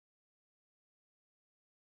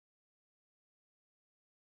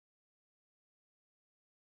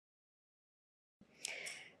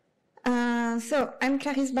So I'm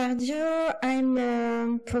Clarisse Bardiot. I'm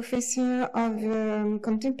a professor of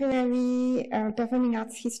contemporary performing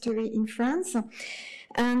arts history in France.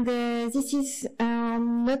 And this is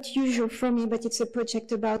not usual for me, but it's a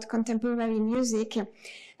project about contemporary music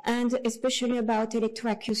and especially about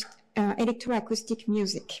electroacoustic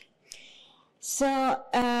music. So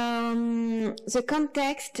the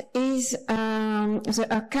context is the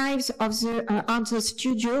archives of the ADHO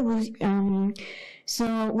Studio,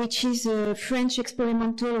 which is a French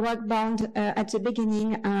experimental rock band at the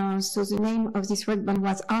beginning. So the name of this rock band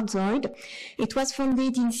was ADHO. It was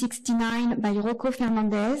founded in '69 by Rocco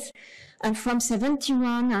Fernandez, and from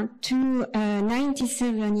 '71 to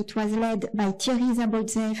 '97 it was led by Thierry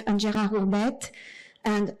Zaboltsev and Gérard Ourbet.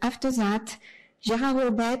 And after that, Gérard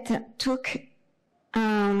Ourbet took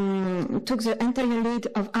the entire lead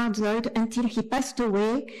of ADHO until he passed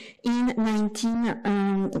away in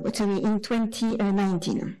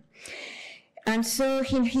 2019. And so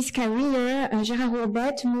in his career, Gérard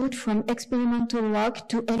Ourbet moved from experimental rock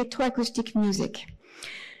to electroacoustic music.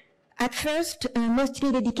 At first,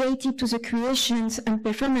 mostly dedicated to the creations and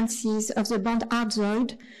performances of the band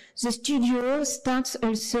ADHO, the studio starts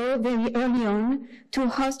also very early on to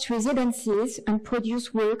host residencies and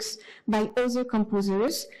produce works by other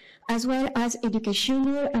composers, as well as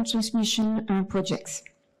educational and transmission projects.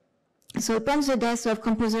 So upon the death of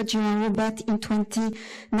composer Gérard Ourbet in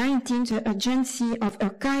 2019, the urgency of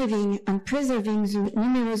archiving and preserving the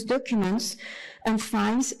numerous documents and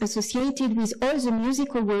files associated with all the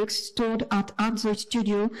musical works stored at ADHO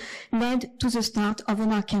Studio led to the start of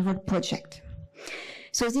an archival project.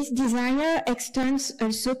 So this desire extends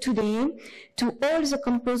also today to all the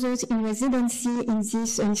composers in residency in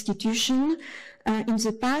this institution, in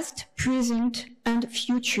the past, present, and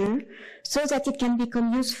future, so that it can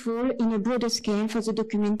become useful in a broader scale for the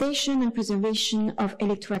documentation and preservation of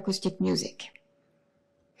electroacoustic music.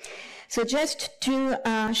 So just to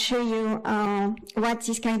show you what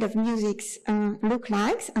this kind of music look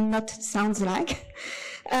like and not sounds like,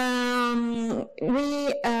 so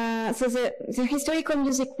the historical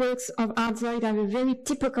music works of ADHO are a very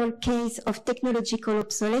typical case of technological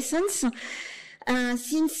obsolescence,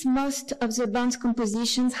 since most of the band's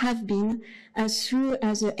compositions have been, through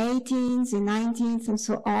the 18th, the 19th, and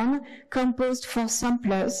so on, composed for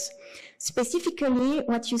samplers. Specifically,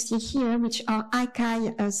 what you see here, which are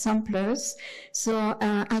Akai samplers, so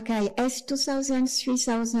Akai S2000,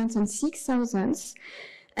 3000, and 6000s,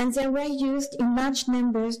 and they were used in large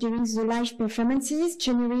numbers during the live performances,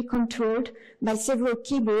 generally controlled by several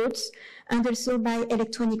keyboards and also by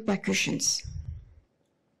electronic percussions.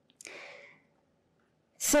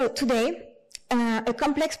 So today, a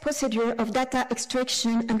complex procedure of data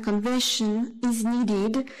extraction and conversion is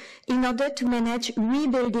needed in order to manage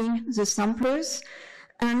rebuilding the samplers,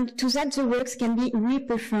 and to that the works can be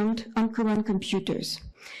re-performed on current computers.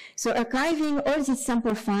 So archiving all these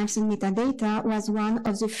sample files and metadata was one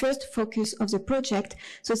of the first focus of the project.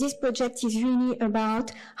 So this project is really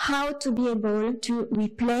about how to be able to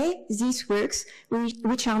replay these works,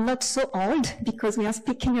 which are not so old, because we are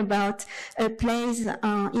speaking about plays,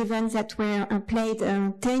 events that were played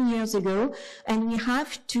 10 years ago, and we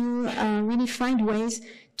have to really find ways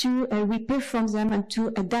to re-perform them and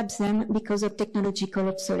to adapt them because of technological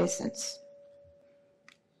obsolescence.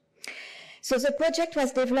 So the project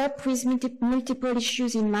was developed with multiple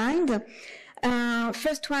issues in mind.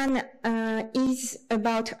 First one is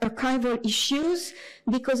about archival issues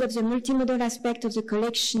because of the multimodal aspect of the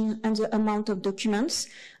collection and the amount of documents.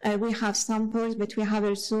 We have samples, but we have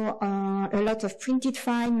also a lot of printed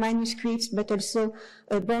files, manuscripts, but also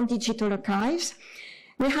bound digital archives.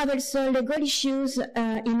 We have also legal issues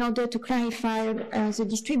in order to clarify the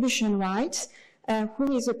distribution rights. Who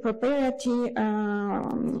is the proprietary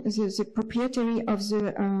of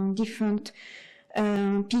the different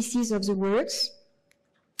pieces of the works,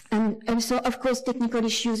 and also, of course, technical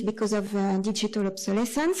issues because of digital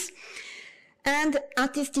obsolescence, and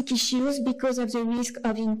artistic issues because of the risk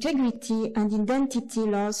of integrity and identity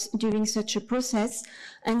loss during such a process.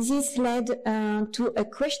 And this led to a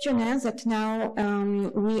questionnaire that now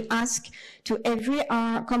we ask to every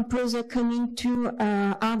composer coming to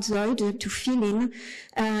ADHO to fill in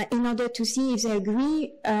order to see if they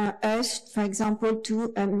agree us, for example,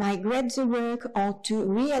 to migrate the work or to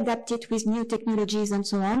readapt it with new technologies and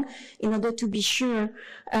so on, in order to be sure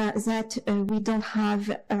that we don't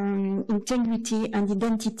have integrity and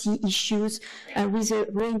identity issues with the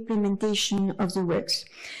re-implementation of the works.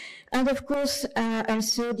 And of course,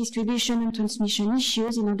 also distribution and transmission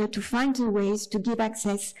issues in order to find the ways to give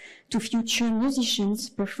access to future musicians,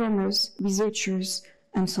 performers, researchers,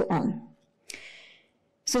 and so on.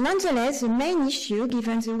 So nonetheless, the main issue,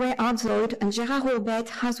 given the way Alexandre and Gérard Rourbet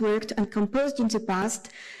has worked and composed in the past,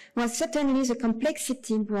 was certainly the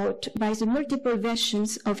complexity brought by the multiple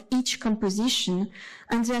versions of each composition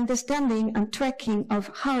and the understanding and tracking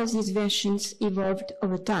of how these versions evolved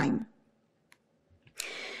over time.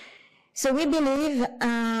 So we believe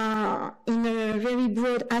in a very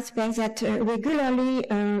broad aspect that regularly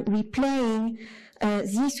replaying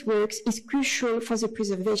these works is crucial for the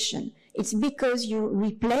preservation. It's because you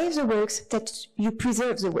replay the works that you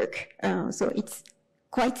preserve the work. So it's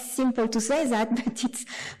quite simple to say that, but it's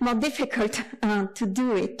more difficult to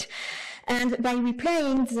do it. And by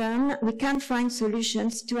replaying them, we can find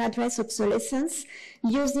solutions to address obsolescence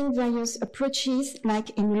using various approaches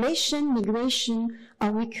like emulation, migration,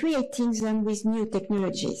 or recreating them with new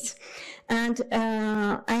technologies. And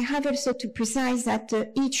I have also to precise that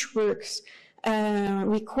each works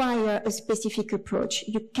require a specific approach.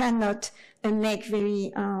 You cannot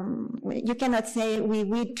you cannot say we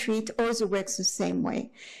will treat all the works the same way.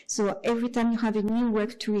 So every time you have a new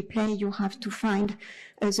work to replay, you have to find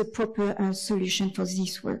the proper solution for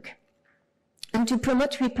this work. And to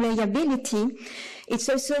promote replayability, it's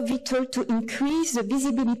also vital to increase the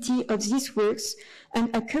visibility of these works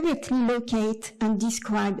and accurately locate and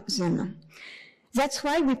describe them. That's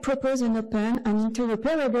why we propose an open and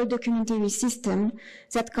interoperable documentary system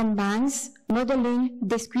that combines modeling,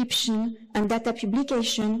 description, and data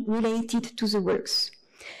publication related to the works.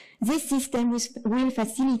 This system will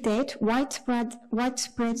facilitate widespread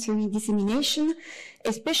dissemination,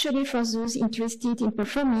 especially for those interested in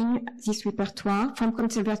performing this repertoire from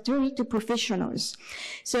conservatory to professionals.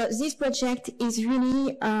 So this project is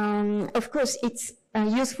really, of course, it's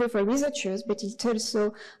useful for researchers, but it's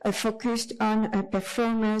also focused on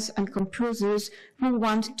performers and composers who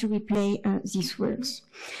want to replay these works.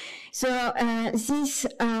 So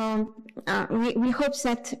we hope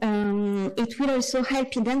that it will also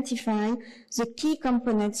help identify the key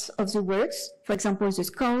components of the works, for example, the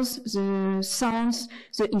scores, the sounds,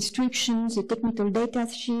 the instructions, the technical data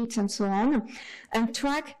sheets, and so on, and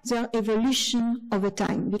track their evolution over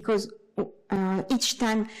time, because each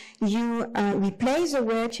time you replay the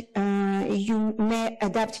work, you may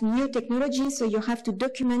adapt new technologies, so you have to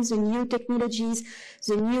document the new technologies,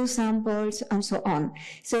 the new samples, and so on.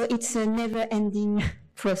 So it's a never-ending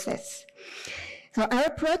process. So our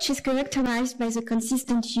approach is characterized by the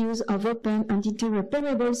consistent use of open and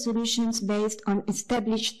interoperable solutions based on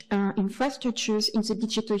established infrastructures in the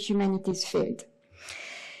digital humanities field.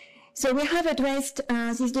 So we have addressed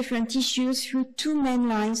these different issues through two main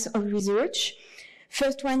lines of research.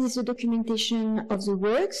 First one is the documentation of the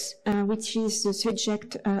works, which is the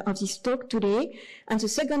subject of this talk today. And the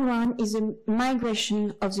second one is the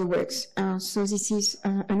migration of the works. So this is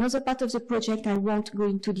another part of the project. I won't go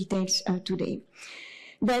into details today.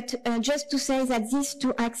 But just to say that these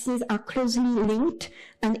two axes are closely linked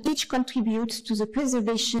and each contributes to the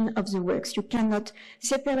preservation of the works. You cannot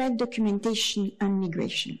separate documentation and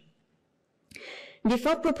migration.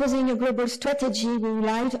 Before proposing a global strategy, we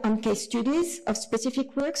relied on case studies of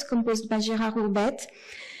specific works composed by Gérard Rourbet,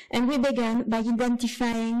 and we began by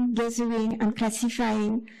identifying, gathering, and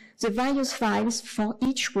classifying the various files for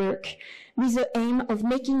each work with the aim of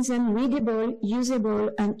making them readable,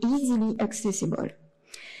 usable, and easily accessible.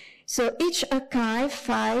 So each archive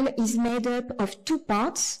file is made up of two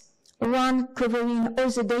parts, one covering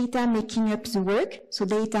all the data making up the work, so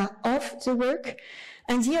data of the work,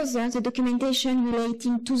 and the other, the documentation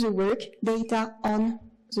relating to the work, data on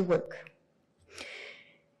the work.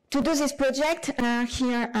 To do this project,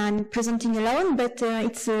 here I'm presenting alone, but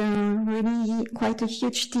it's really quite a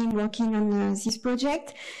huge team working on this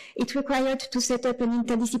project. It required to set up an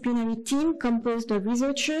interdisciplinary team composed of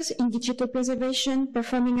researchers in digital preservation,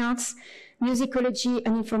 performing arts, musicology,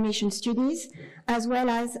 and information studies, as well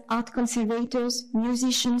as art conservators,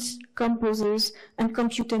 musicians, composers, and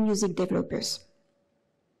computer music developers.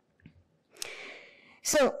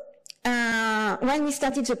 So, when we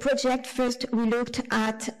started the project, first we looked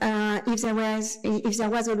at if there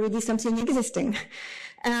was already something existing,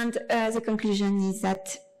 and the conclusion is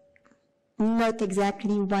that not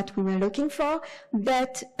exactly what we were looking for,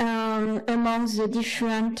 but among the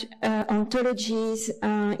different ontologies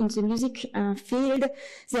in the music field,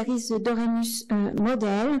 there is the Doremus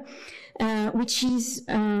model, which is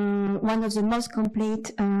one of the most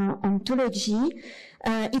complete ontology.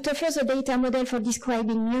 It offers a data model for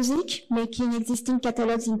describing music, making existing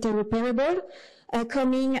catalogs interoperable,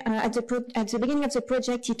 coming at the beginning of the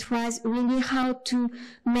project, it was really how to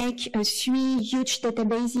make 3 huge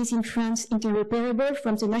databases in France interoperable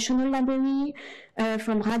from the National Library,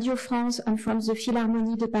 from Radio France, and from the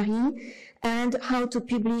Philharmonie de Paris, and how to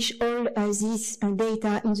publish all this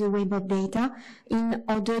data in the web of data in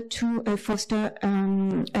order to foster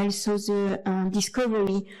also the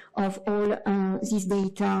discovery of all this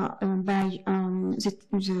data by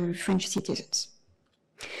the French citizens.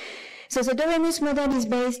 So the Doremus model is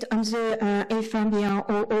based on the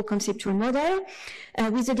FMBR conceptual model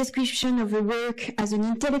with a description of the work as an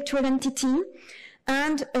intellectual entity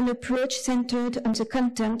and an approach centered on the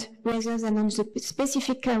content rather than on the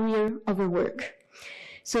specific career of a work.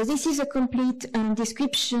 So this is a complete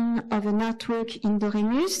description of an artwork in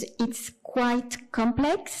Doremus. It's quite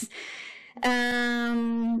complex.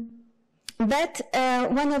 But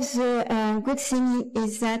one of the good things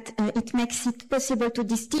is that it makes it possible to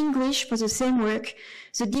distinguish for the same work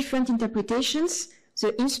the different interpretations,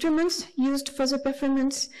 the instruments used for the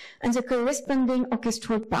performance, and the corresponding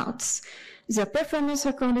orchestral parts, the performance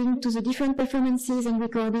according to the different performances and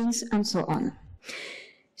recordings, and so on.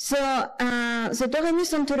 So the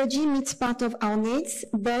Doremus ontology meets part of our needs,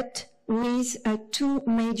 but with 2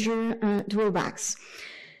 major drawbacks.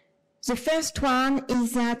 The first one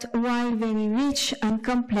is that while very rich and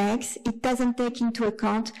complex, it doesn't take into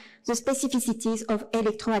account the specificities of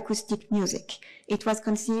electroacoustic music. It was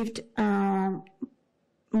conceived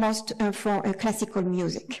most for classical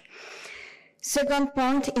music. Second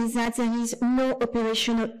point is that there is no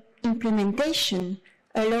operational implementation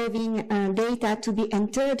allowing data to be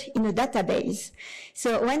entered in a database.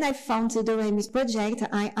 So when I found the Doremus project,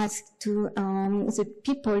 I asked to the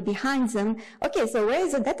people behind them, okay, so where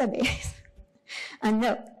is the database? And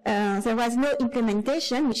no, there was no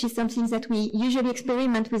implementation, which is something that we usually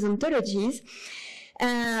experiment with ontologies.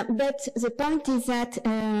 But the point is that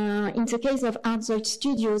in the case of ADHO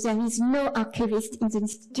Studios, there is no archivist in the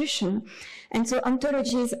institution. And so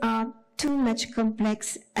ontologies are too much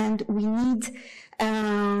complex, and we need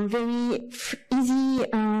very easy,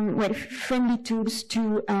 friendly tools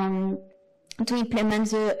to implement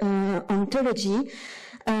the ontology.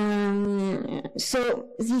 So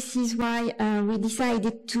this is why we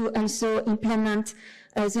decided to also implement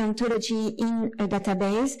the ontology in a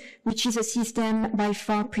database, which is a system by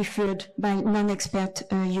far preferred by non-expert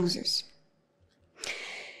users.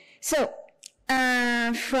 So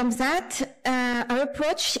from that, our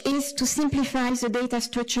approach is to simplify the data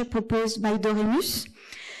structure proposed by Doremus,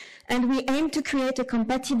 and we aim to create a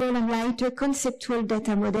compatible and lighter conceptual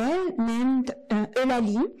data model named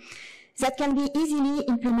Eulalie that can be easily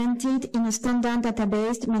implemented in a standard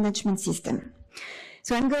database management system.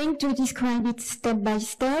 So I'm going to describe it step by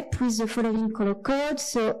step with the following color code.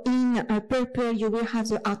 So in purple, you will have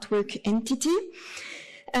the artwork entity,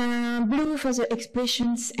 blue for the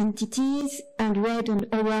expressions entities, and red and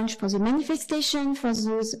orange for the manifestation for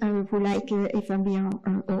those who like FMBR,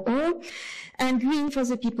 and green for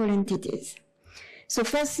the people entities. So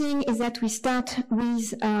first thing is that we start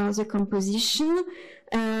with the composition,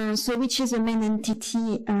 so which is the main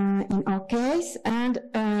entity in our case, and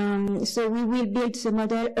so we will build the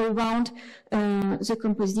model around the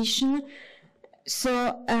composition.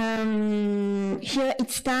 So here it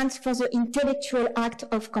stands for the intellectual act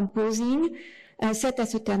of composing, set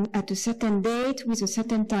at a certain date with a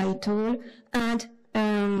certain title, and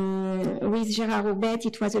with Gérard Robet,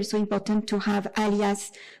 it was also important to have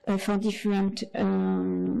alias for different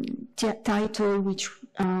title which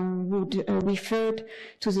would refer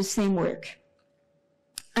to the same work.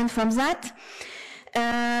 And from that,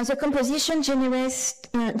 the composition generates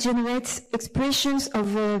expressions of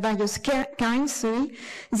various kinds.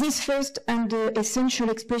 This first and essential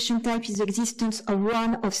expression type is the existence of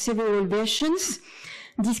one of several versions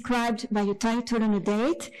described by a title and a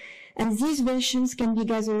date. And these versions can be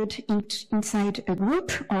gathered inside a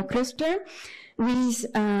group or cluster with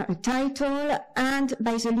a title and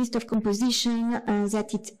by the list of composition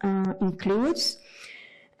that it includes.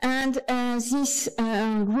 And this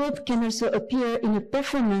group can also appear in a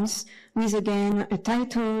performance with, again, a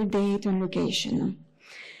title, date, and location.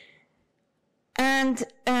 And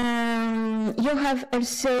you have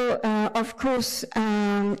also, of course,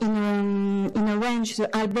 in a range, the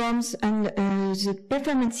albums and the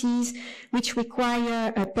performances which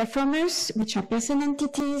require performers, which are person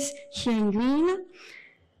entities, here in green.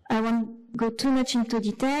 I won't go too much into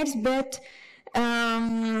details, but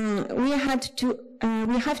we have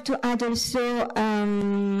to add also,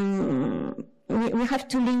 we have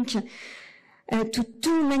to link to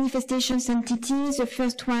two manifestations entities. The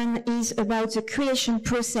first one is about the creation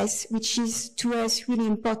process, which is to us really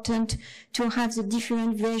important to have the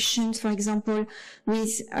different versions, for example,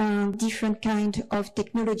 with different kind of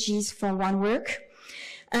technologies for one work.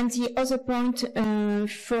 And the other point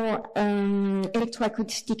for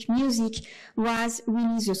electroacoustic music was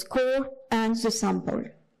really the score and the sample.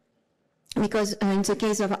 Because in the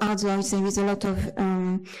case of ADHO, there is a lot of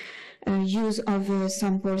use of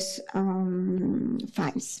samples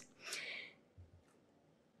files.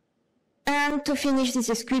 And to finish this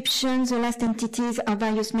description, the last entities are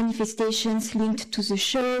various manifestations linked to the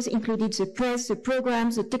shows, including the press, the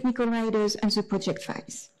programs, the technical writers, and the project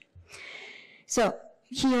files. So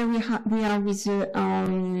here we are with the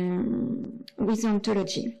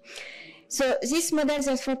ontology. So this model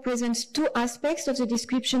therefore presents two aspects of the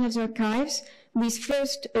description of the archives, with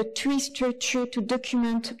first a tree structure to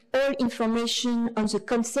document all information on the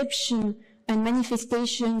conception and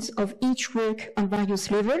manifestations of each work on various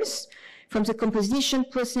levels, from the composition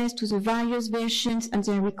process to the various versions and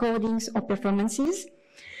their recordings or performances,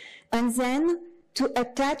 and then to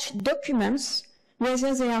attach documents,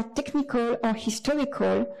 whether they are technical or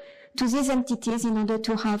historical, to these entities in order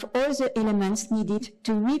to have all the elements needed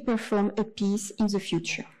to re-perform a piece in the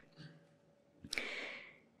future.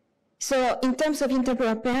 So in terms of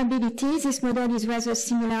interoperability, this model is rather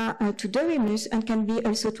similar to Doremus and can be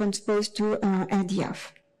also transposed to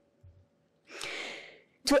RDF.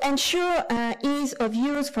 To ensure ease of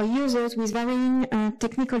use for users with varying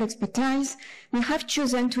technical expertise, we have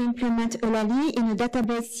chosen to implement Eulalie in a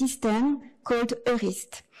database system called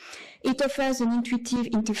Eurist. It offers an intuitive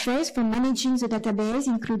interface for managing the database,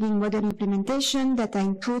 including model implementation, data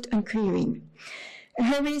input, and querying.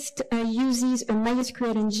 Eurist uses a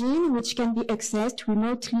MySQL engine, which can be accessed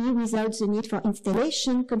remotely without the need for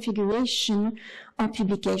installation, configuration, or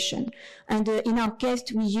publication. And in our case,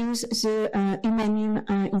 we use the Humanum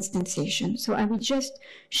instantiation. So I will just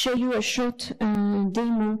show you a short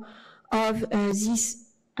demo of this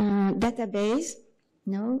database.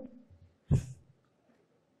 No?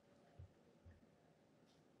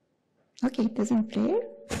 Okay, it doesn't play.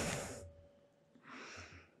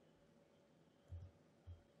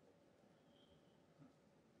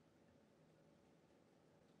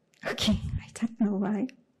 Okay, I don't know why.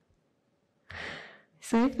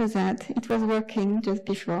 Sorry for that. It was working just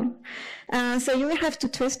before. So you will have to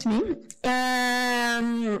trust me.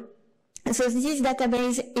 So this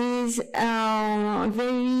database is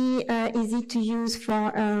very easy to use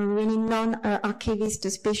for really non-archivist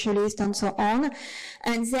specialists and so on.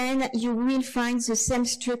 And then you will find the same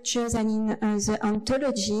structures and in the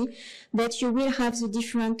ontology, but you will have the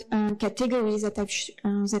different categories that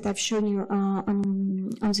I've shown you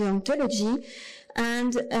on the ontology.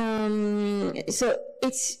 And so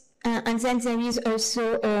it's and then there is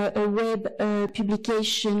also a web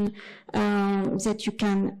publication that you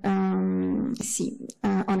can see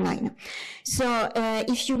online. So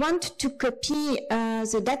if you want to copy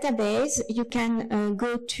the database, you can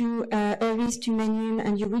go to Eurist Humanum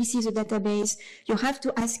and you will see the database. You have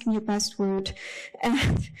to ask me a password.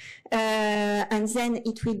 And then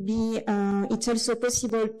it will be, it's also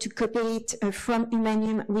possible to copy it from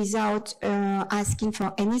Humanum without asking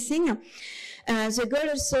for anything. The goal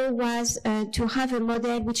also was to have a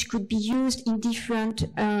model which could be used in different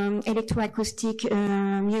electroacoustic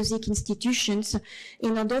music institutions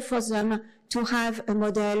in order for them to have a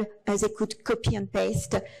model they could copy and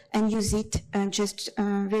paste and use it just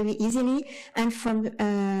very easily. And from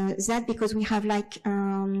that, because we have like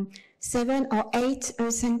 7 or 8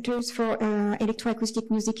 centers for electroacoustic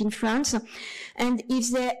music in France. And if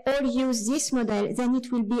they all use this model, then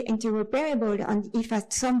it will be interoperable. And if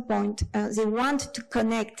at some point they want to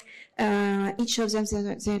connect each of them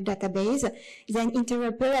their database, then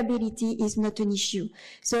interoperability is not an issue.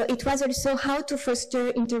 So it was also how to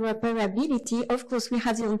foster interoperability. Of course, we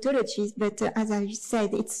have the ontologies, but as I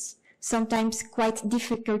said, it's sometimes quite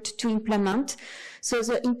difficult to implement. So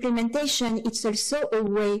the implementation, it's also a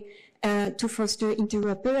way to foster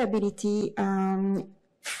interoperability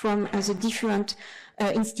from the different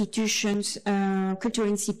institutions, cultural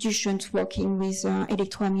institutions working with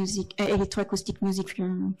electroacoustic music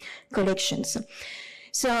collections.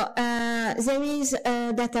 So there is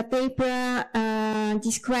a data paper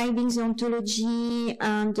describing the ontology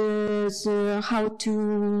and the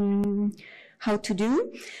how to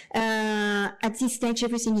do. At this stage,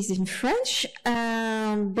 everything is in French,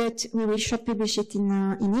 but we will short publish it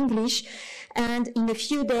in English. And in a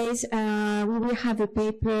few days, we will have a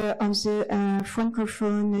paper on the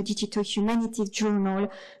Francophone Digital Humanities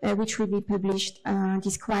Journal, which will be published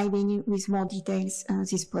describing with more details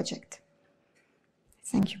this project.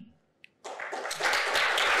 Thank you.